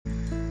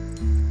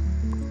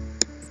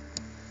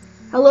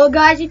Hello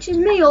guys, it is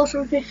me,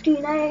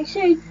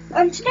 Awesome15AAC,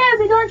 and today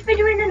we're going to be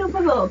doing another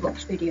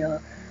Roblox video.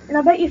 And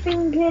I bet you're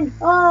thinking,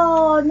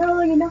 oh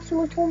no, you're not a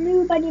little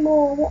noob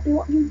anymore,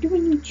 what are you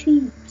doing, you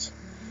cheat?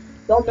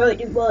 Well no, it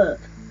didn't work,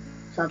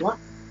 sadly.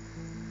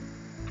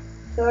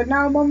 So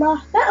now I'm on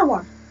my better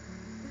one,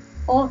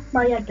 or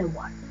my other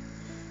one.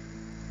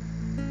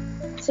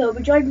 So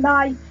we're joined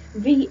by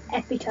the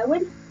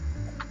EP3,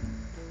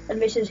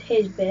 and this is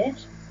his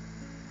base.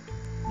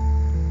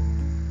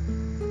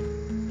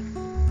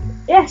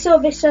 Yeah, so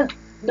this is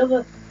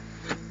another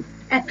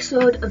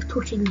episode of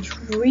cutting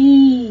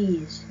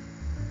trees.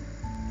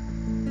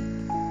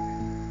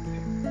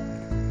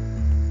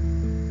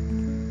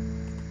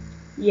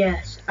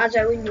 Yes, as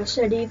Owen just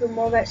said, even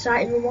more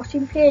exciting than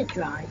watching paint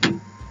dry.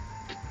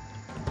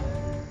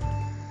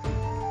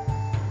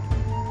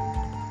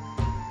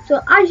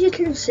 So as you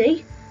can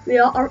see, we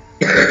are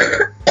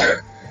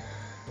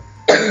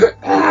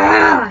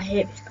I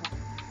hate this.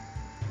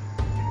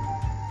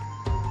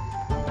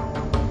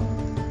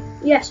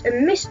 Yes,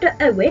 and Mr.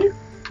 Owen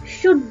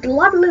should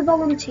gladly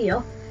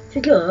volunteer to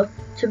go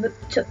to the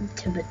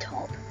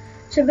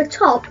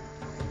top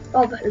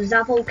of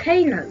the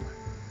volcano.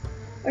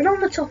 And on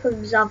the top of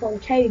the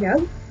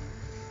volcano,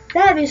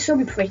 there is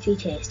some pretty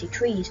tasty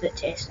trees that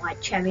taste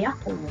like cherry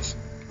apples,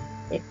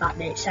 if that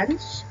makes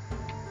sense.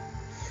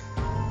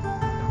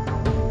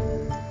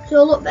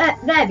 So look,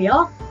 there we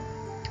are.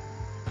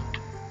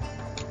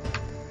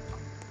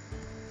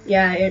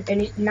 Yeah,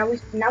 and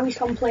now he's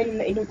complaining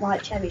that he doesn't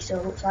like cherries, so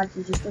it looks like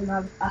he's just going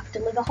to have to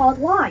live a hard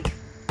life.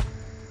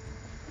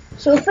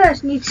 So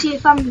first, I need to see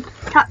if I'm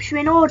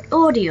capturing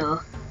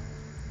audio.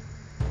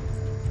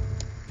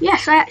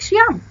 Yes, I actually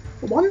am,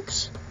 for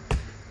once.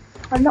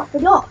 I've not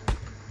forgot.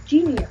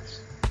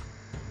 Genius.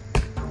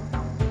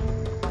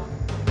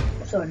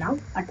 So now,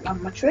 I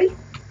plant my tree.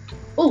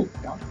 Oh,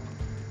 God.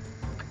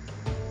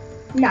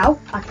 Now,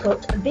 I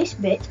cut this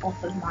bit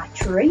off of my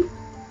tree.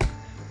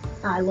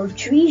 I love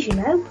trees, you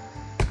know.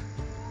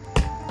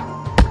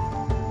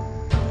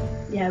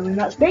 Yeah, and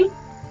that's me.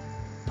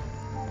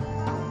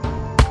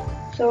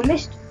 So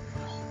Mr.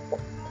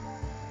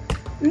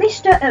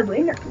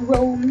 Owen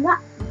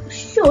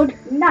should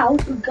now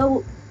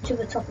go to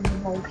the top of the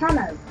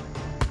volcano,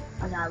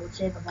 as I would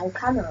say, the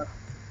volcano.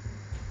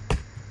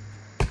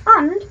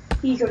 And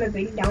he's going to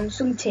bring down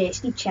some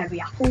tasty cherry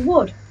apple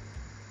wood.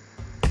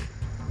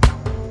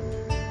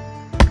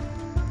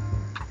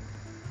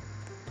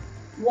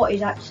 What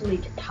is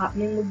actually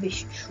happening with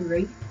this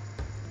tree?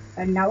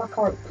 And now I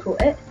can't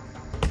cut it.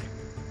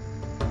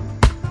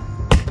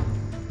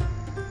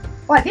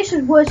 Right, this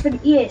is worse than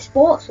EA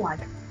Sports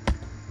lag.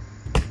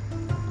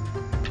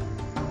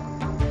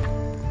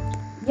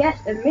 Yes,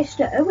 and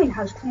Mr. Owen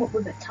has come up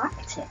with a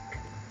tactic.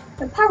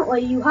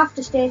 Apparently you have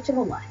to stay to the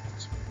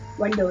left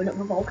when going up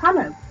the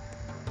volcano.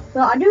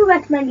 So I do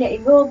recommend it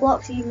in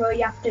Roblox, even though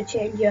you have to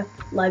change your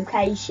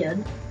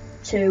location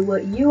to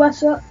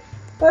US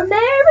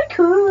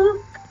America.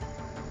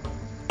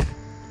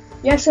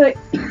 Yeah, so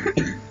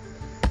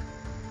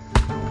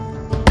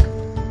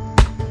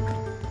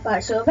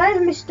right, so there's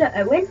Mr.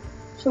 Owen,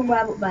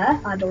 somewhere up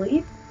there, I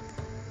believe.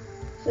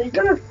 So he's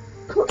gonna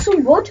cut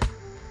some wood,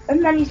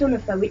 and then he's gonna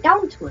throw it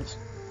down to us.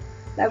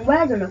 Then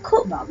we're gonna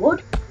cut that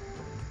wood,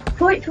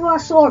 put it through our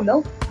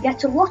sawmill,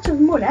 get a lot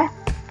of money,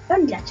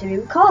 and get a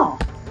new car.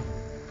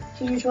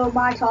 Seems though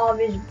my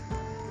car is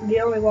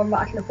the only one that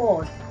I can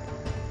afford.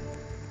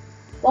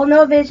 Well,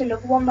 no, there's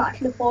another one that I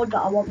can afford,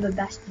 but I want the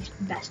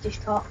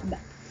bestest car.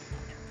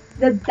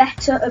 The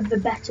better of the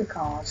better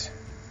cars.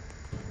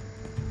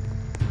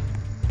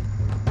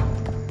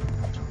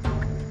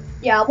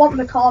 Yeah, I want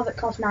the car that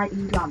costs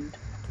 19 grand.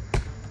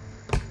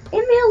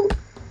 Emil.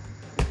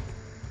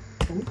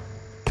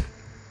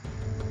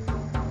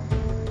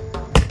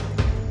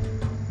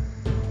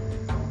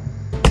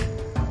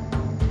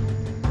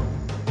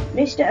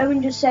 Mr.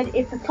 Owen just said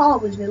if a car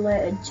was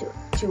related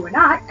to an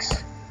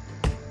axe,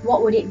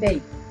 what would it be?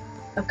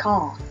 A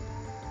car.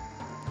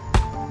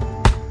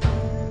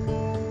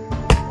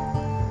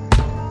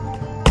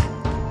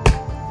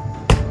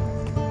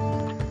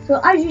 So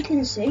as you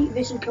can see,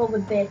 this is called the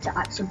beta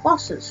axe of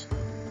bosses.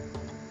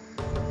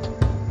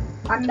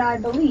 And I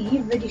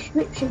believe the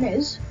description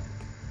is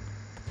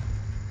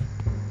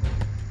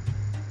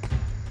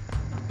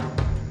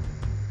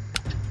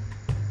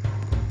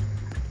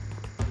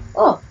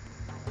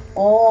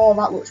Oh,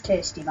 that looks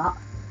tasty, that.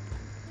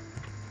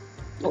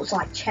 Looks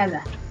like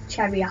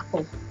cherry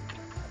apple.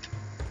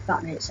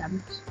 That makes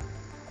sense.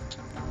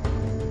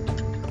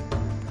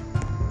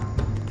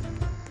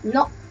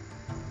 Not.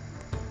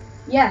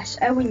 Yes,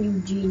 Owen, you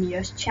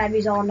genius.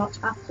 Cherries are not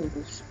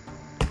apples.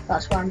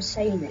 That's why I'm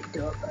saying it,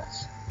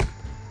 Douglas.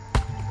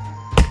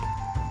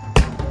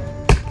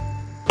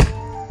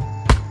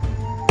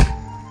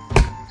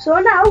 So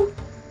now,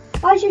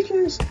 as you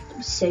can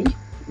see,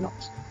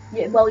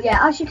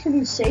 as you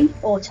can see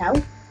or tell,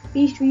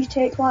 these trees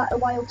take quite a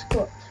while to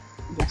cut.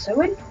 Yes,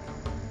 Owen.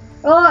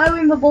 Oh,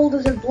 Owen, the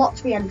boulders have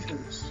blocked the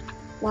entrance.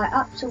 Like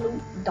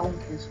absolute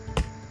donkers.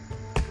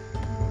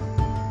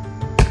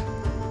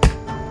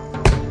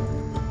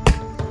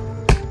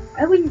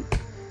 I mean,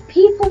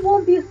 people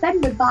won't be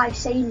offended by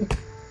saying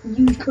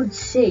you could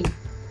see.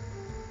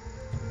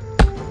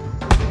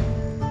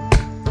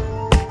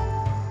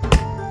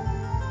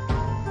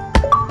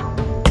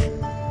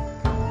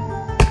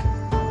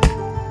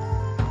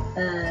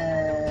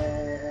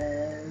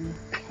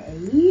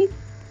 Okay.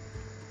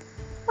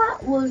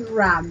 That was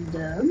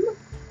random.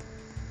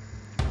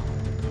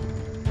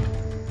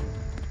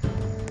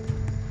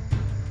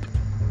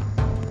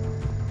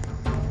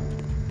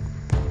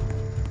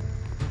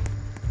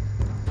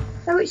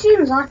 So it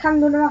seems like I'm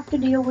going to have to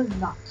deal with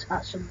that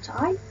at some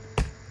time.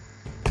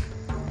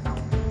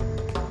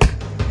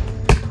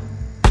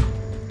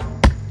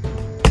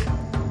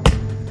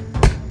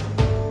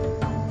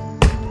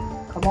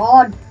 Come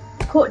on,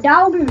 cut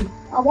down.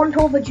 I want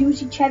all the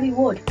juicy cherry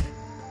wood.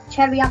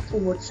 Cherry apple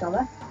wood,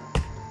 sorry.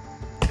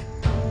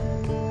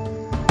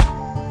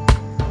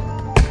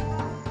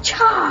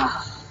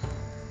 Cha!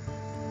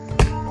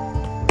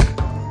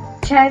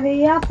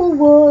 Cherry apple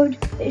wood,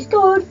 it's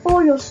good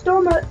for your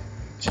stomach.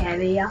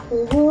 Cherry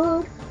apple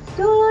wood,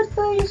 good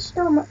for your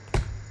stomach.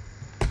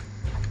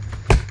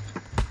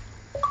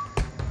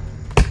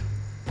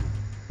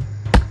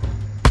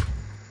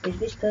 Is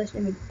this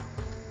person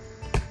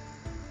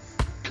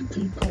in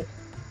people?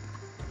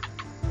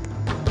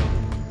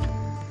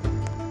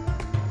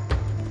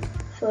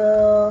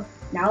 So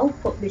now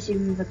put this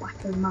in the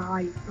back of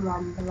my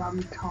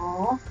Ram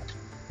car.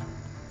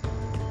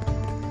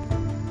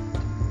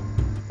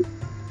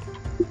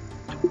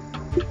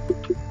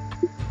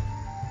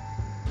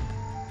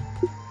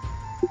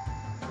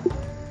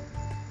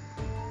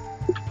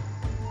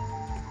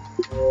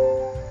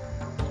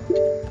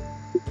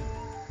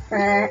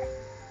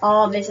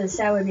 Oh, this is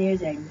so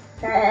amusing.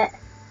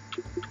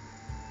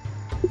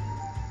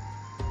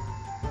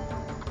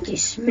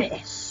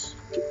 Dismiss.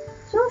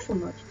 Social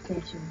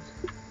notifications.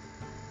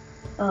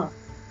 Oh,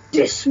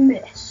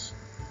 dismiss.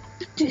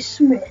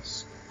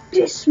 Dismiss.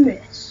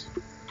 Dismiss.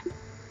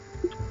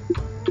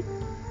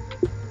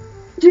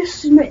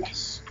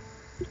 Dismiss.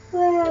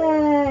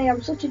 Hey,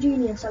 I'm such a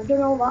genius. I've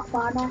done all that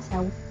by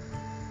myself.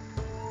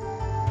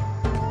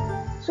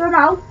 So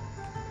now,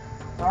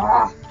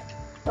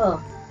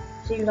 oh,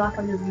 seems like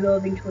I just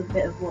drove into a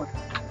bit of wood.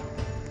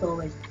 It's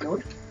always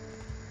good.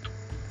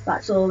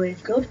 That's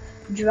always good.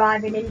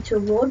 Driving into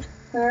wood.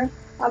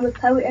 I'm a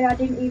poet and I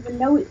didn't even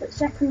know it. The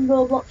second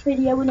Roblox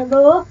video in a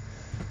row.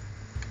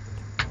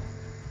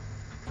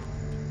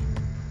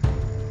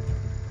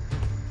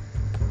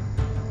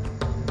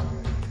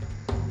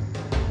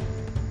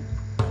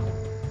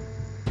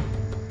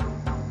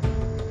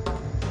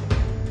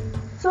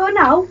 So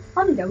now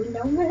I'm going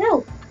down the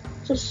hill.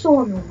 It's a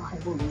sawmill, I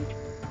believe.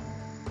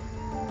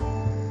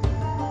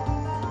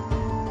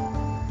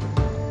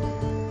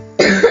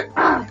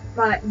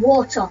 Right,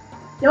 water.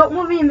 Don't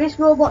worry, in this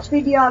Roblox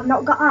video I've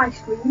not got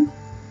ice cream.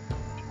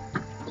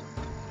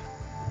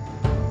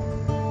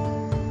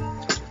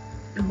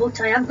 But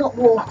I have got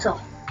water.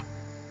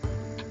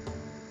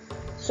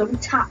 Some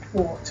tap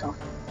water.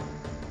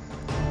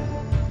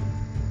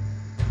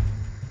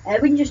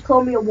 Everyone just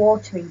call me a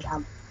watering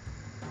can.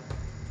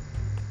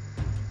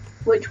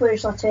 Which way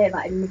shall I take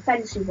that? In an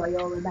offensive way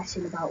or a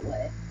messing about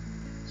way?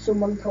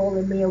 Someone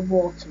calling me a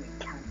watering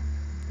can.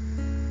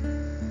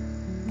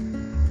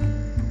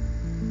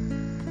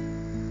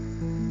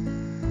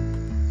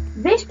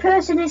 This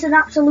person is an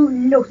absolute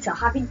nutter,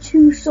 having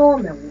 2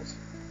 sawmills.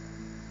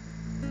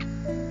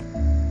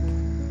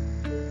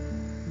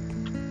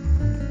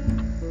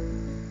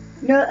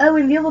 No,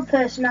 Owen, the other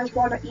person has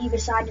one at either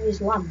side of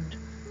his land.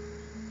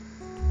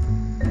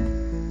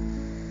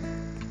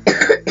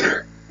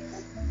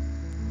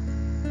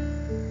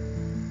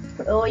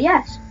 Oh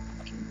yes.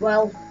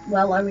 Well,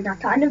 Owen, I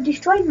kind of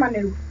destroyed my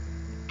new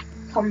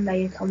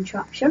conveyor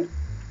contraption.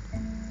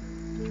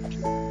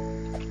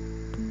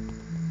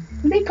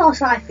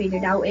 Because I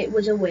figured out it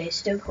was a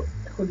waste of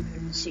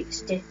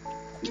 160.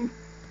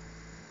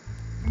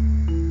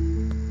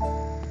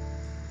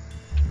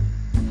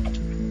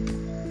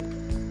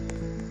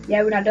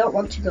 Yeah, and I don't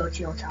want to go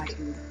to your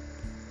tycoon.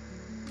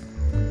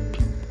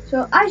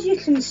 So as you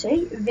can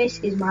see, this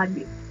is my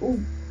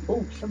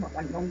something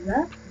went wrong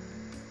there.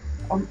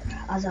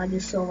 As I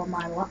just saw on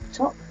my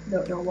laptop,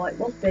 don't know what it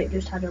was, but it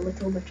just had a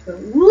little bit of a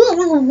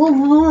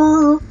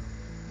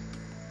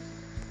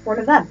one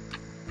of them.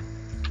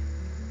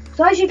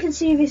 So as you can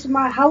see, this is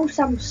my house.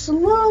 I'm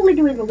slowly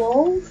doing the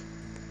walls.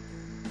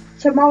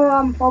 Tomorrow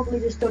I'm probably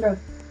just gonna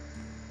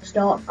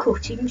start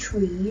cutting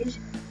trees,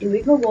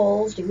 doing the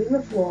walls, doing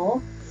the floor.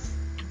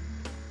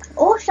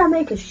 Or should I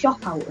make a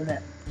shop out of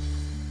it?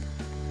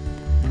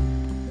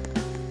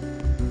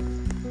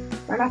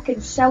 And I can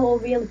sell all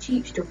really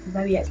cheap stuff for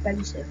very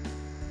expensive.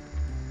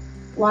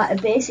 Like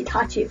a basic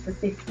hatchet for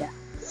 50.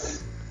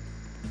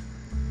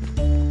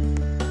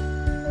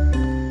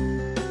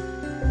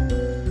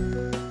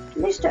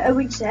 Mr.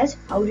 Owen says,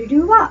 how do you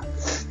do that?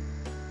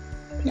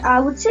 I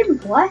would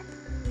simply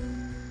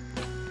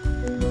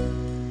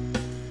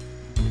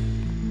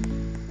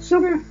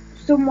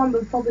someone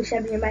would probably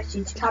send me a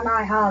message, can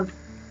I have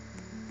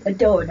a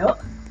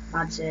donut?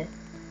 I'd say,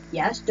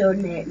 yes,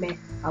 donate me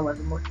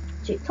however much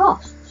it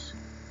costs.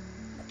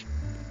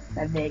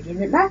 Then they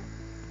didn't there.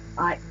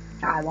 I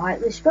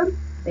whitelist them,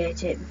 they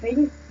take the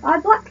thing, I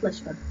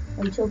blacklist them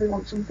until they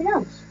want something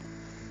else.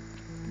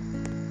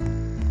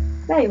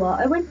 There you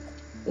are, Owen.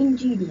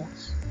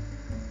 Ingenious.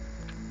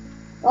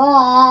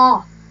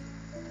 Oh,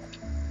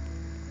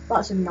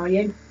 that's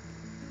annoying.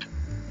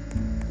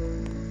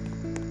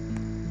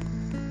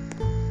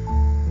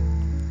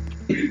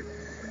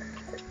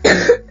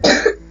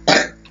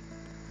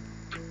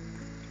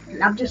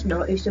 I've just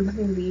noticed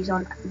something, these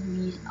are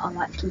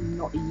actually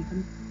not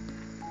even.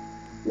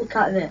 Look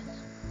at this.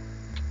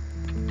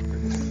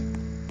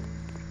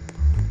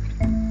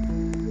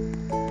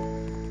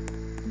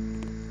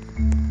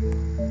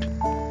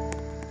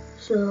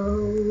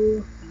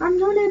 So I'm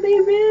gonna be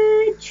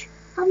rich.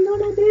 I'm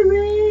gonna be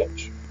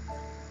rich.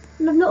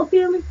 And I've got a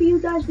feeling for you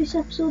guys this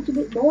episode's a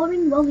bit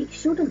boring. Well, it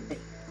shouldn't be,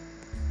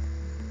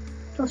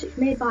 because it's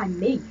made by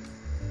me,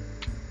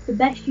 the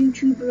best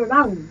YouTuber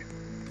around.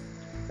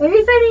 And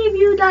if any of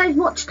you guys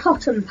watch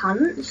Cotton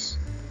Pants,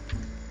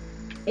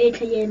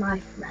 aka my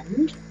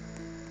friend,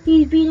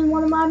 he's been in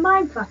one of my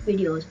Minecraft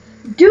videos.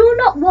 Do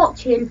not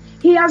watch him,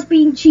 he has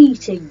been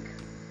cheating.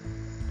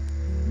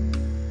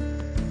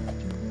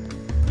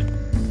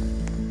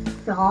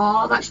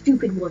 Oh, that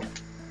stupid wood.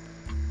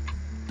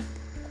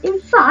 In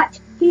fact,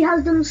 he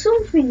has done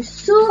something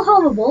so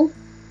horrible.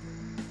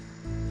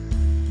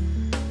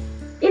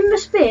 In the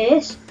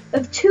space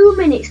of 2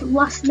 minutes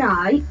last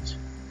night,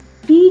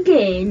 he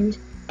gained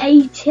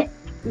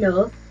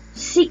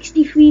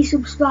 63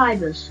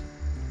 subscribers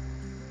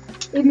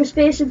in the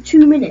space of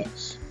 2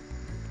 minutes,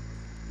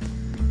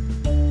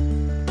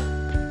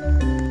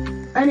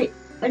 and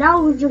I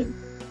was just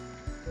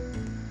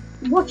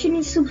watching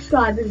his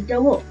subscribers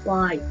go up.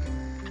 Like,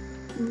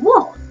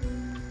 what?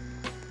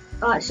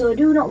 Alright, so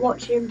do not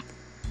watch him.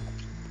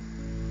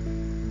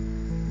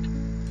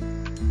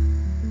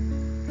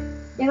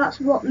 Yeah,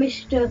 that's what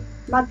Mr.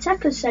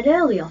 Madtech said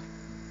earlier.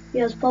 He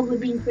has probably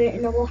been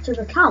creating a lot of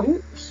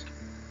accounts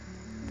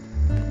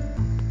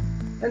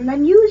and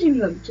then using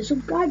them to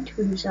subscribe to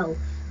himself.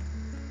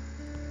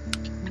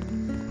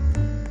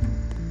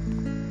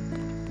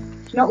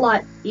 It's not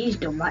like he's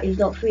done that, he's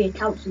got 3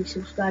 accounts and he's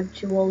subscribed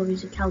to all of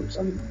his accounts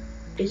on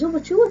his other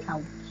 2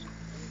 accounts.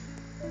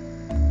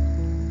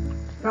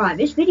 Right,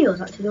 this video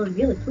is actually going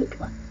really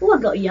quickly. Oh,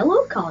 I've got a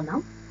yellow car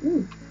now.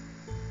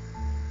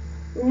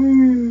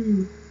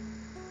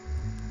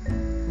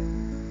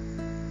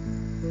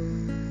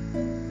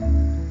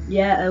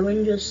 Yeah,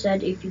 Owen just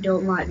said if you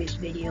don't like this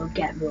video,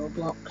 get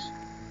Roblox.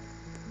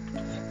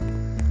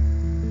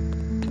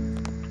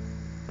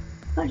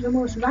 That's the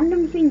most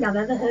random thing I've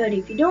ever heard.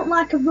 If you don't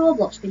like a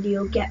Roblox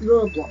video, get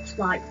Roblox.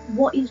 Like,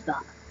 what is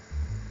that?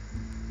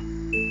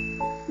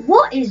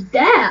 What is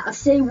there? I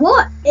say,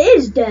 what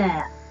is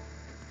there?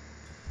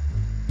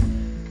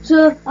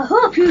 So, I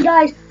hope you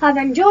guys have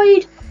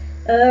enjoyed.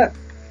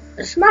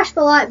 Smash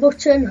the like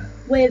button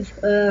with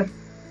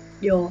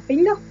your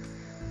finger.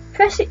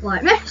 Press it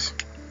like this.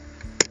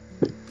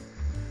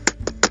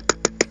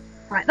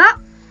 Like that.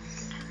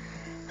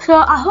 So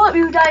I hope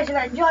you guys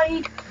have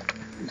enjoyed.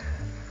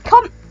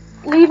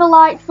 Leave a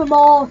like for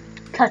more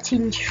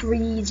cutting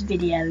trees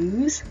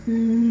videos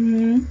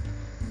and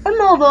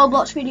more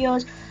Roblox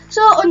videos.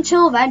 So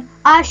until then,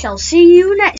 I shall see you next